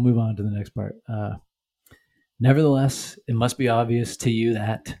 Okay, we'll move on to the next part. Nevertheless, it must be obvious to you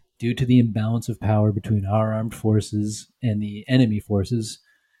that, due to the imbalance of power between our armed forces and the enemy forces,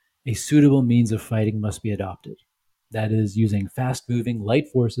 a suitable means of fighting must be adopted. That is, using fast-moving light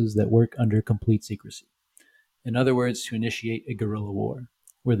forces that work under complete secrecy. In other words, to initiate a guerrilla war,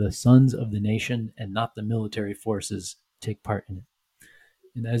 where the sons of the nation and not the military forces take part in it.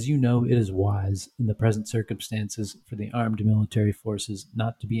 And as you know, it is wise, in the present circumstances, for the armed military forces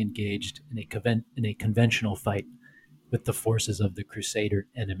not to be engaged in a conventional fight with the forces of the Crusader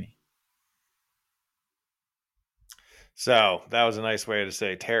enemy. So that was a nice way to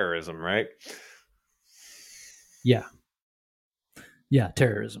say terrorism, right? Yeah. Yeah,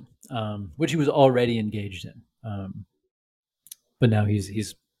 terrorism, which he was already engaged in. But now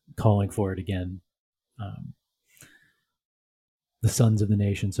he's calling for it again. The sons of the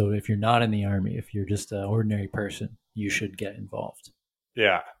nation. So if you're not in the army, if you're just an ordinary person, you should get involved.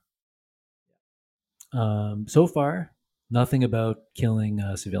 Yeah. So far, nothing about killing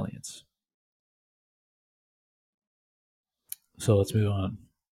civilians. So let's move on.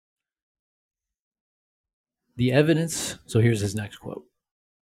 The evidence. So here's his next quote.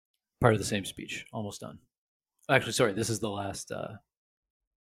 Part of the same speech. Almost done. Actually, sorry. This is the last.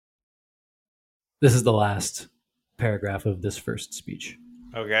 This is the last paragraph of this first speech.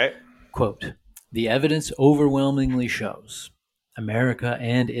 Okay. Quote, the evidence overwhelmingly shows America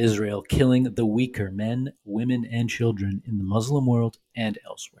and Israel killing the weaker men, women, and children in the Muslim world and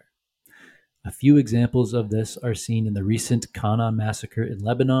elsewhere. A few examples of this are seen in the recent Qana massacre in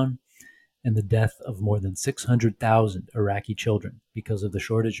Lebanon and the death of more than 600,000 Iraqi children because of the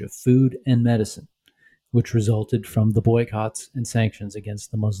shortage of food and medicine, which resulted from the boycotts and sanctions against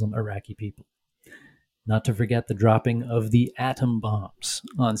the Muslim Iraqi people. Not to forget the dropping of the atom bombs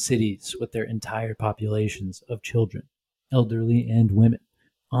on cities with their entire populations of children, elderly, and women,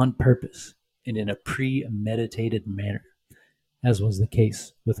 on purpose and in a premeditated manner, as was the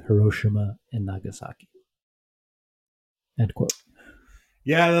case with Hiroshima and Nagasaki. End quote.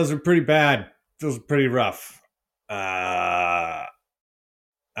 Yeah, those are pretty bad. Those are pretty rough. I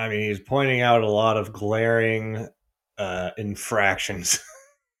mean, he's pointing out a lot of glaring infractions.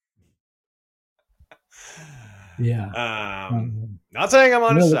 Yeah. Not saying I'm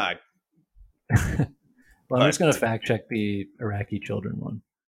on his side. Well, I'm just going to fact check the Iraqi children one.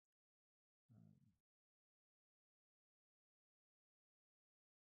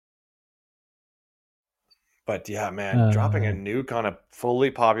 But yeah, man, dropping a nuke on a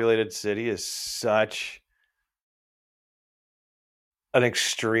fully populated city is such an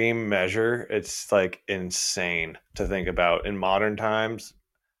extreme measure. It's like insane to think about in modern times.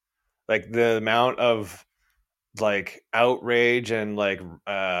 Like the amount of like outrage and like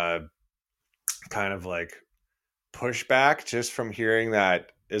kind of like pushback just from hearing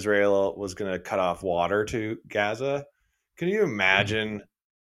that Israel was going to cut off water to Gaza. Can you imagine?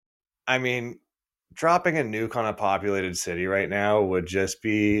 I mean, dropping a nuke on a populated city right now would just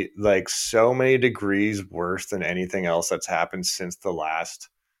be like so many degrees worse than anything else that's happened since the last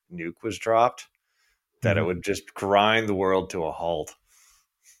nuke was dropped that it would just grind the world to a halt.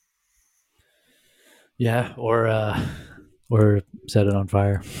 Yeah, or set it on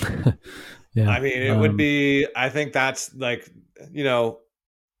fire. Yeah. I mean, it would be, I think that's like, you know,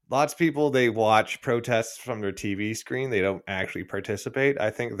 lots of people, they watch protests from their TV screen. They don't actually participate. I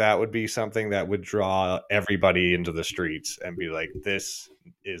think that would be something that would draw everybody into the streets and be like, this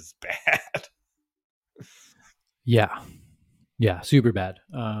is bad. Yeah. Yeah. Super bad.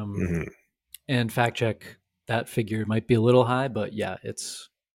 And fact check, that figure might be a little high, but yeah, it's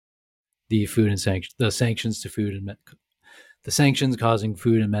the food and the sanctions to food and the sanctions causing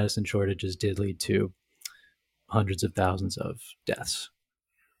food and medicine shortages did lead to hundreds of thousands of deaths.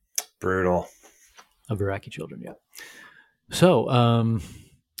 Brutal. Of Iraqi children, yeah. So,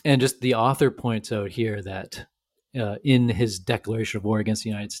 and just the author points out here that in his declaration of war against the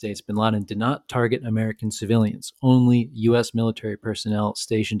United States, bin Laden did not target American civilians, only U.S. military personnel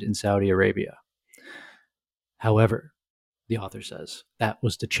stationed in Saudi Arabia. However, the author says that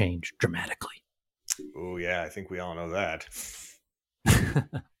was to change dramatically. Oh, yeah, I think we all know that.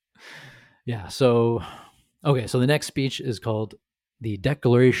 Yeah, so the next speech is called the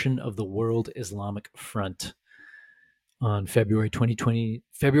Declaration of the World Islamic Front on February 22,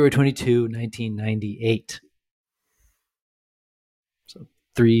 1998. So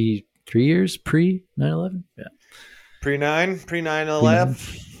three years pre 9/11? Yeah. Pre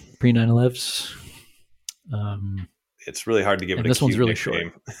 9/11. Pre 9/11s. It's really hard to give it a this one's really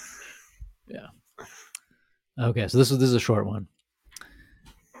nickname. Short. Yeah. Okay, so this is a short one.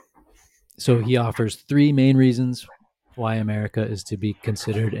 So he offers 3 main reasons why America is to be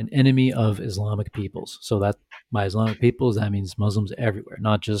considered an enemy of Islamic peoples. So that by Islamic peoples, that means Muslims everywhere,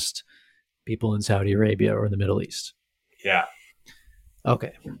 not just people in Saudi Arabia or the Middle East. Yeah.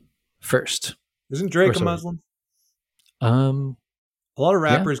 Okay. First. Isn't Drake a Muslim? A lot of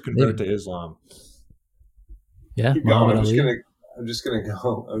rappers convert to Islam. Yeah. Keep going. I'm just gonna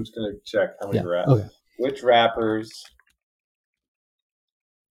check how many rappers. Okay. Which rappers?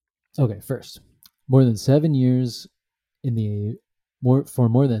 Okay, first. For more than 7 years, the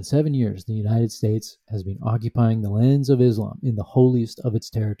United States has been occupying the lands of Islam in the holiest of its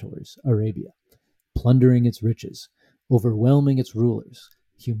territories, Arabia, plundering its riches, overwhelming its rulers,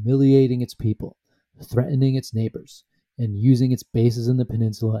 humiliating its people, threatening its neighbors, and using its bases in the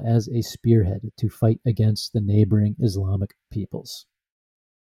peninsula as a spearhead to fight against the neighboring Islamic peoples.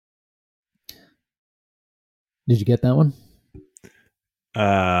 Did you get that one?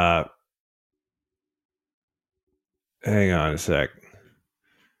 Hang on a sec.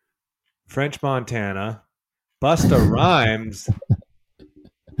 French Montana, Busta Rhymes.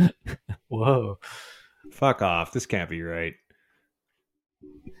 Whoa. Fuck off. This can't be right.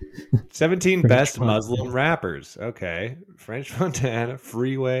 17 best Muslim rappers. Okay. French Montana,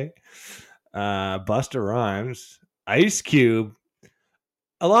 Freeway, Busta Rhymes, Ice Cube.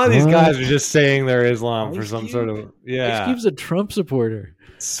 A lot of these guys are just saying they're Islam for some sort of... Yeah. Ice Cube's a Trump supporter.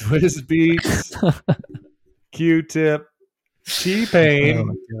 Swiss Beats, Q-Tip, T-Pain, oh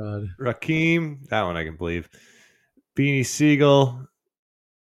my God. Rakim, that one I can believe, Beanie Siegel,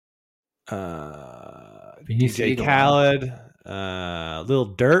 DJ Khaled,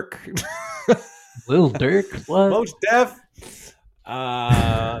 Lil Durk. Lil Durk? What? Most Def,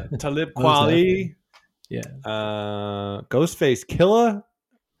 Talib Kweli, Ghostface Killah.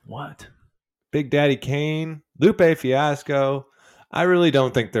 What? Big Daddy Kane, Lupe Fiasco. I really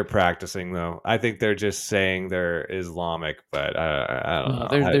don't think they're practicing, though. I think they're just saying they're Islamic, but I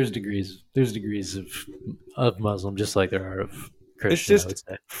don't know. There's degrees. There's degrees of Muslim, just like there are of Christian. It's just,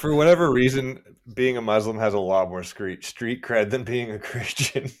 for whatever reason, being a Muslim has a lot more street cred than being a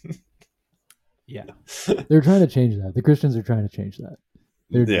Christian. Yeah. They're trying to change that. The Christians are trying to change that.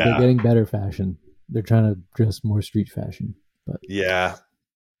 They're getting better fashion. They're trying to dress more street fashion. But yeah.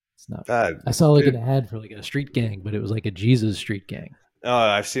 It's not. I saw an ad for like a street gang, but it was like a Jesus street gang. Oh,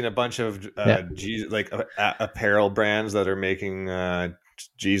 I've seen a bunch of Jesus, like apparel brands that are making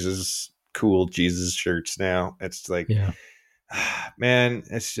cool Jesus shirts now. It's like, man,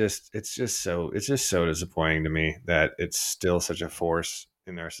 it's just so disappointing to me that it's still such a force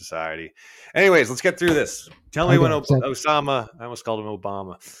in our society. Anyways, let's get through this. Tell me when Osama, I almost called him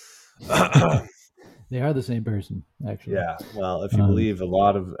Obama. They are the same person, actually. Yeah. Well, if you believe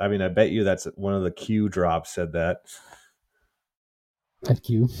I bet you that's one of the Q drops said that. At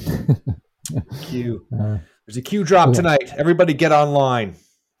Q. Q. There's a Q drop tonight. Everybody get online.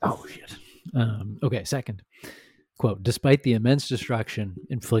 Oh, shit. Okay, second. Quote, despite the immense destruction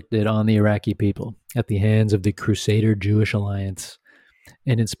inflicted on the Iraqi people at the hands of the Crusader Jewish Alliance,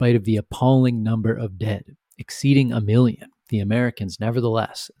 and in spite of the appalling number of dead, exceeding 1 million, the Americans,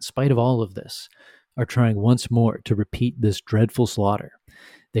 nevertheless, in spite of all of this, are trying once more to repeat this dreadful slaughter.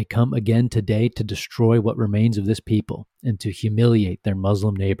 They come again today to destroy what remains of this people and to humiliate their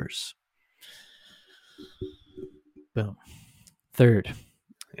Muslim neighbors. Boom. Third.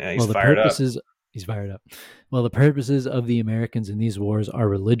 Yeah, he's fired up. He's fired up. While the purposes of the Americans in these wars are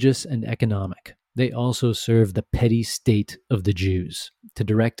religious and economic, they also serve the petty state of the Jews to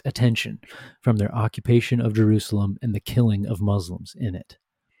direct attention from their occupation of Jerusalem and the killing of Muslims in it.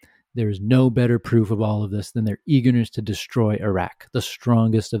 There is no better proof of all of this than their eagerness to destroy Iraq, the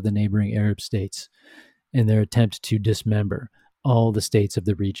strongest of the neighboring Arab states, and their attempt to dismember all the states of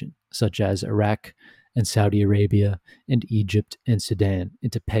the region, such as Iraq and Saudi Arabia and Egypt and Sudan,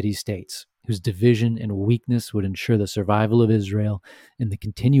 into petty states, whose division and weakness would ensure the survival of Israel and the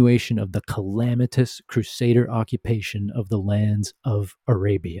continuation of the calamitous crusader occupation of the lands of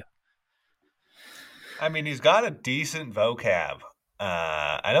Arabia. I mean, he's got a decent vocab.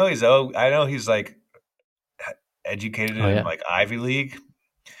 I know he's like educated in like Ivy League.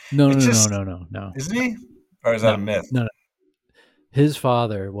 No. Isn't he? Or is that a myth? No. His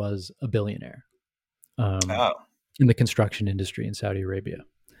father was a billionaire in the construction industry in Saudi Arabia.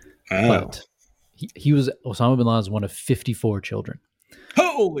 But Osama bin Laden is one of 54 children.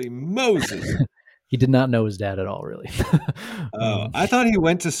 Holy Moses. He did not know his dad at all, really. I thought he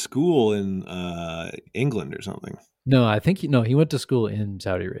went to school in England or something. No, I think he went to school in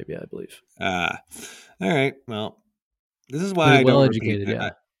Saudi Arabia, I believe. All right. Well, this is why I don't educated,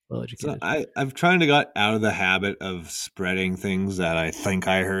 repeat. Well educated. So I'm trying to get out of the habit of spreading things that I think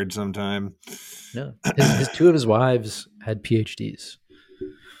I heard sometime. No, his two of his wives had PhDs.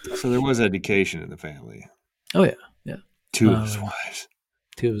 So there was education in the family. Oh yeah. Two of his wives.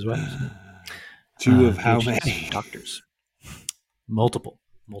 Two of his wives. Two of how many? Doctors. Multiple.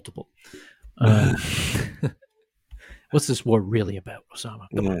 What's this war really about, Osama?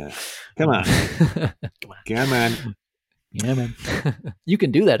 Come on. Come on. Yeah, man. You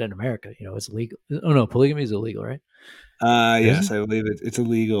can do that in America. It's legal. Oh, no, polygamy is illegal, right? Yes, I believe it's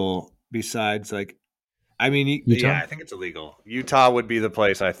illegal. Besides, I think it's illegal. Utah would be the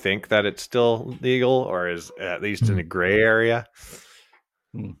place I think that it's still legal, or is at least in a gray area.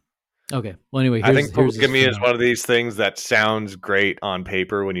 Okay. Well, anyway, I think polygamy is one of these things that sounds great on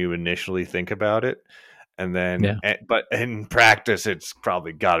paper when you initially think about it, and then, but in practice, it's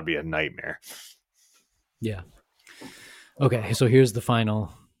probably got to be a nightmare. Yeah. Okay, so here's the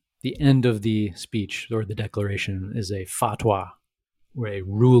end of the speech, or the declaration is a fatwa, or a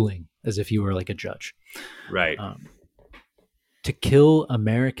ruling, as if you were like a judge. Right. To kill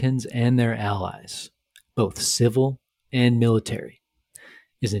Americans and their allies, both civil and military,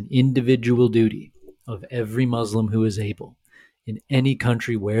 is an individual duty of every Muslim who is able, in any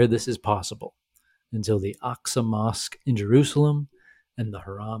country where this is possible, until the Aqsa Mosque in Jerusalem and the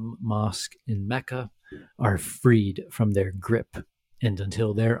Haram Mosque in Mecca are freed from their grip, and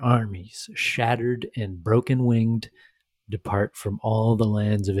until their armies, shattered and broken-winged, depart from all the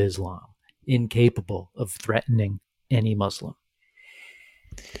lands of Islam, incapable of threatening any Muslim.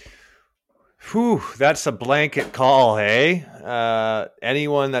 Whew, that's a blanket call, hey?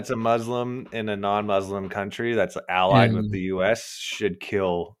 Anyone that's a Muslim in a non-Muslim country that's allied with the U.S. should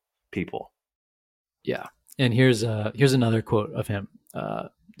kill people. Yeah, and here's another quote of him.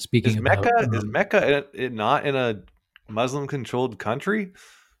 Speaking is Mecca not in a Muslim-controlled country?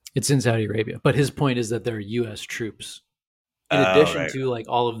 It's in Saudi Arabia, but his point is that there are U.S. troops, in addition to like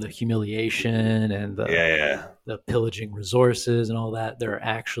all of the humiliation and the pillaging resources and all that. There are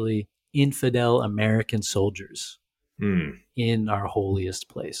actually infidel American soldiers in our holiest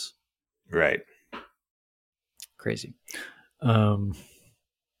place. Right. Crazy.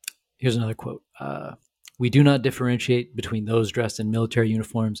 Here's another quote. We do not differentiate between those dressed in military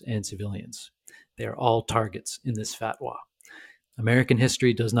uniforms and civilians. They are all targets in this fatwa. American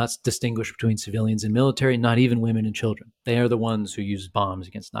history does not distinguish between civilians and military, not even women and children. They are the ones who used bombs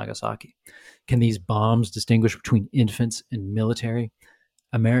against Nagasaki. Can these bombs distinguish between infants and military?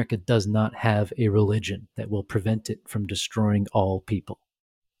 America does not have a religion that will prevent it from destroying all people.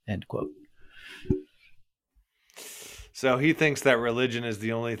 End quote. So he thinks that religion is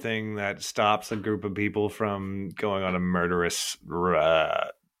the only thing that stops a group of people from going on a murderous,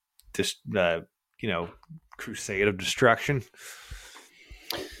 crusade of destruction.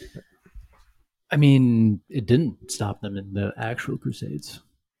 I mean, it didn't stop them in the actual crusades.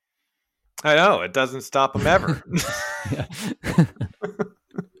 I know, it doesn't stop them ever.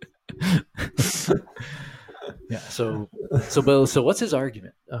 Yeah. So what's his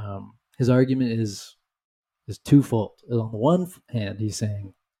argument? His argument is twofold. On the one hand, he's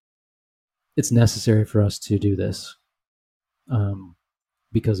saying it's necessary for us to do this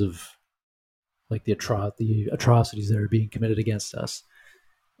because of like the atrocities that are being committed against us.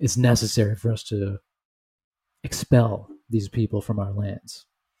 It's necessary for us to expel these people from our lands.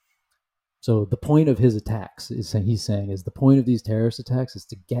 So the point of his attacks he's saying the point of these terrorist attacks is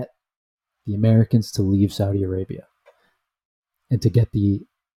to get the Americans to leave Saudi Arabia and to get the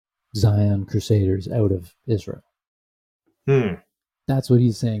Zion Crusaders out of Israel. That's what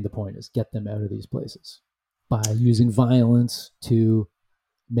he's saying the point is, get them out of these places by using violence to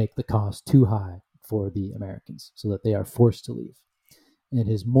make the cost too high for the Americans so that they are forced to leave. And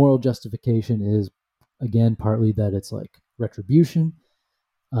his moral justification is, again, partly that it's like retribution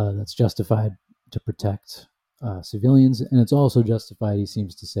that's justified to protect civilians, and it's also justified, he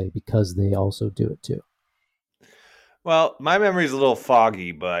seems to say, because they also do it too. Well, my memory's a little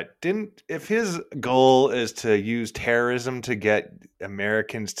foggy, but if his goal is to use terrorism to get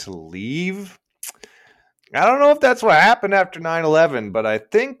Americans to leave, I don't know if that's what happened after 9/11, but I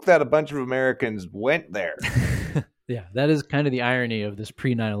think that a bunch of Americans went there. Yeah, that is kind of the irony of this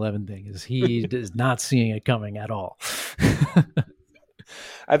pre 9/11 thing, is he is not seeing it coming at all.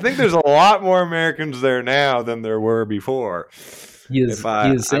 I think there's a lot more Americans there now than there were before. He is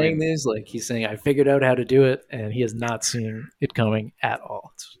saying this, like he's saying, I figured out how to do it, and he is not seeing it coming at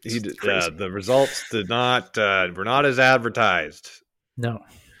all. The results were not as advertised. No.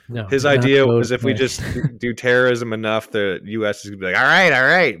 His idea was if we just do terrorism enough, the U.S. is going to be like, all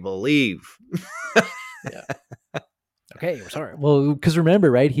right, we'll leave. Yeah. Okay, we're sorry. Well, because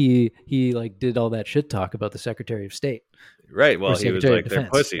remember, right? He like did all that shit talk about the Secretary of State. Right. Well, he was like, they're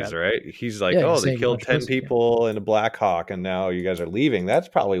pussies, right? He's like, they killed 10 people in a Black Hawk, and now you guys are leaving. That's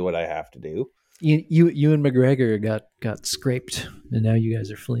probably what I have to do. You and McGregor got scraped, and now you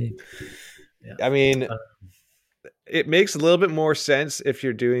guys are fleeing. Yeah. I mean, it makes a little bit more sense if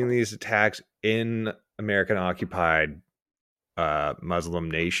you're doing these attacks in American-occupied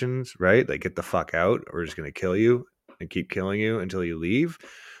Muslim nations, right? Like, get the fuck out. We're just going to kill you and keep killing you until you leave.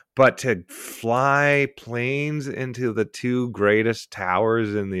 But to fly planes into the two greatest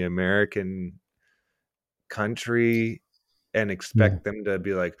towers in the American country and expect them to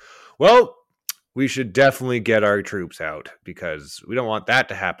be like, well, we should definitely get our troops out because we don't want that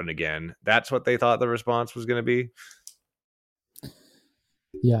to happen again. That's what they thought the response was going to be.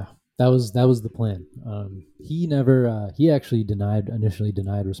 Yeah, that was the plan. He actually initially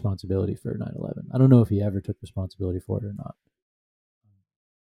denied responsibility for 9/11. I don't know if he ever took responsibility for it or not.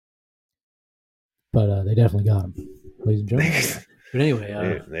 But they definitely got him, ladies and gentlemen. But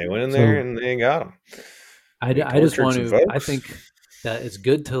anyway, they went in there and they got him. I just want to. I think that it's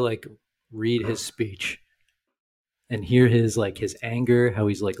good to like read his speech and hear his anger, how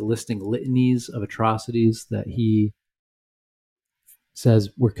he's like listing litanies of atrocities that he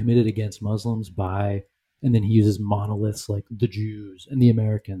says were committed against Muslims by, and then he uses monoliths like the Jews and the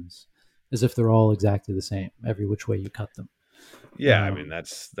Americans as if they're all exactly the same, every which way you cut them. Yeah, I mean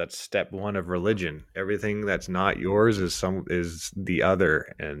that's step one of religion. Everything that's not yours is the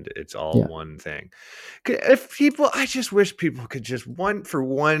other, and it's all one thing. I just wish people could just for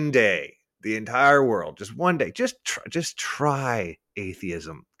one day, the entire world, just one day, just try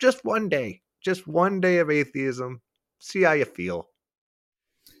atheism, just one day of atheism. See how you feel.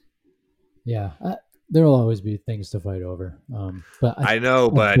 Yeah, there will always be things to fight over. But I know,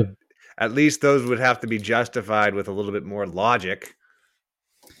 but at least those would have to be justified with a little bit more logic.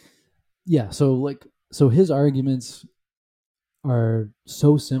 Yeah, so his arguments are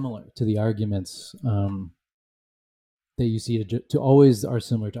so similar to the arguments that you see are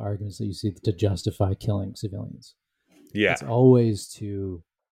similar to arguments that you see to justify killing civilians. Yeah, it's always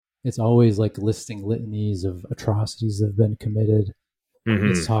like listing litanies of atrocities that have been committed.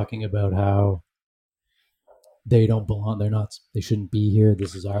 Mm-hmm. It's talking about how they don't belong. They shouldn't be here.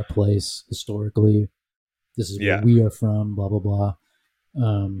 This is our place historically. This is where we are from, blah, blah, blah.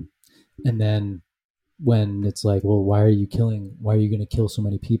 And then when it's like, well, why are you going to kill so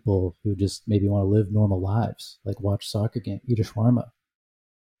many people who just maybe want to live normal lives? Like watch soccer game, eat a shawarma,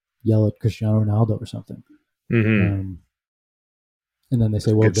 yell at Cristiano Ronaldo or something. Mm-hmm. And then they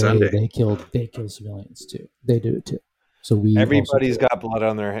say, well, they kill civilians too. They do it too. So everybody's got blood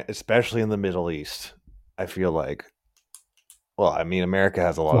on their hands, especially in the Middle East. I feel like, well, I mean, America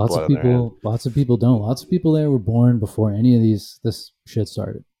has a lot of blood on their hands. Lots of people don't. Lots of people there were born before any of this shit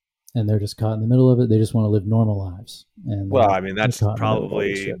started, and they're just caught in the middle of it. They just want to live normal lives. And well, I mean, that's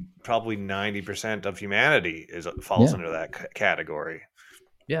probably 90% of humanity falls under that category.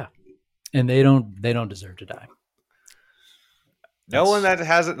 Yeah, and they don't deserve to die. No one that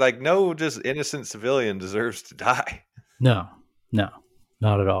hasn't, no just innocent civilian deserves to die. No, not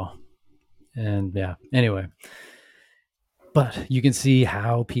at all. And yeah, anyway. But you can see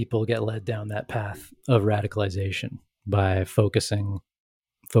how people get led down that path of radicalization by focusing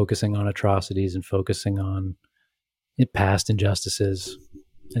on atrocities and focusing on past injustices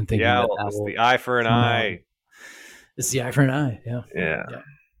and thinking it's the eye for an eye. It's the eye for an eye, Yeah.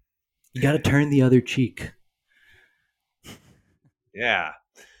 You got to turn the other cheek. Yeah,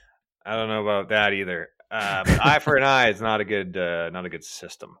 I don't know about that either. But eye for an eye is not a good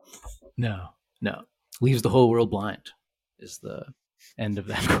system. No, leaves the whole world blind is the end of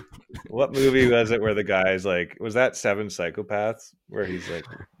that. What movie was it where the guy's like, was that Seven Psychopaths, where he's like,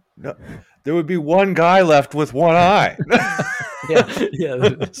 No, there would be one guy left with one eye. Yeah.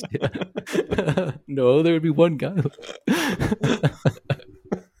 No, there would be one guy.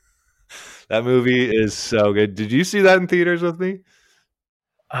 That movie is so good. Did you see that in theaters with me?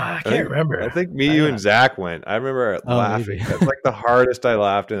 I can't remember. I think me, you, and Zach went. I remember laughing. Maybe. That's like the hardest I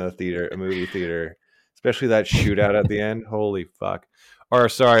laughed in a movie theater, especially that shootout at the end. Holy fuck! Or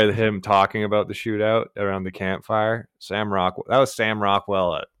sorry, him talking about the shootout around the campfire. Sam Rockwell. That was Sam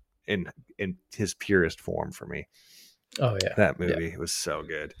Rockwell in his purest form for me. Oh yeah, that movie was so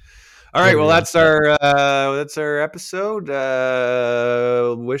good. All right, well that's our episode.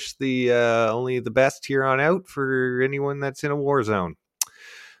 Wish the only the best here on out for anyone that's in a war zone.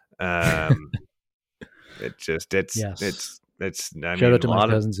 It's I shout mean, out to my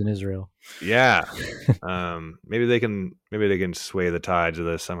cousins in Israel. Yeah. Maybe they can sway the tides of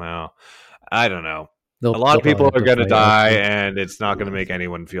this somehow. I don't know. A lot of people are going to die, and it's not going to make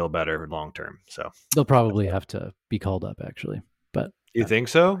anyone feel better long term. So they'll probably have to be called up, actually. But you think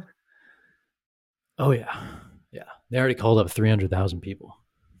so? Oh yeah. They already called up 300,000 people.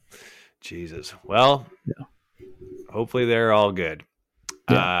 Jesus. Well, hopefully they're all good.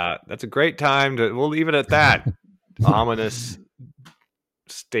 Yeah. That's a great time we'll leave it at that. Ominous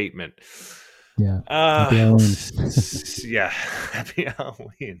statement. Yeah. Happy Halloween. Yeah. Happy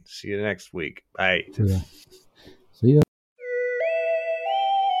Halloween. See you next week. Bye. See ya.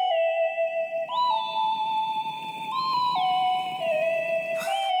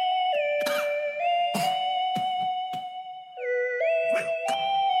 Welcome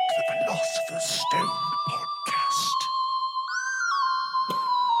to the Philosopher's Stone Podcast.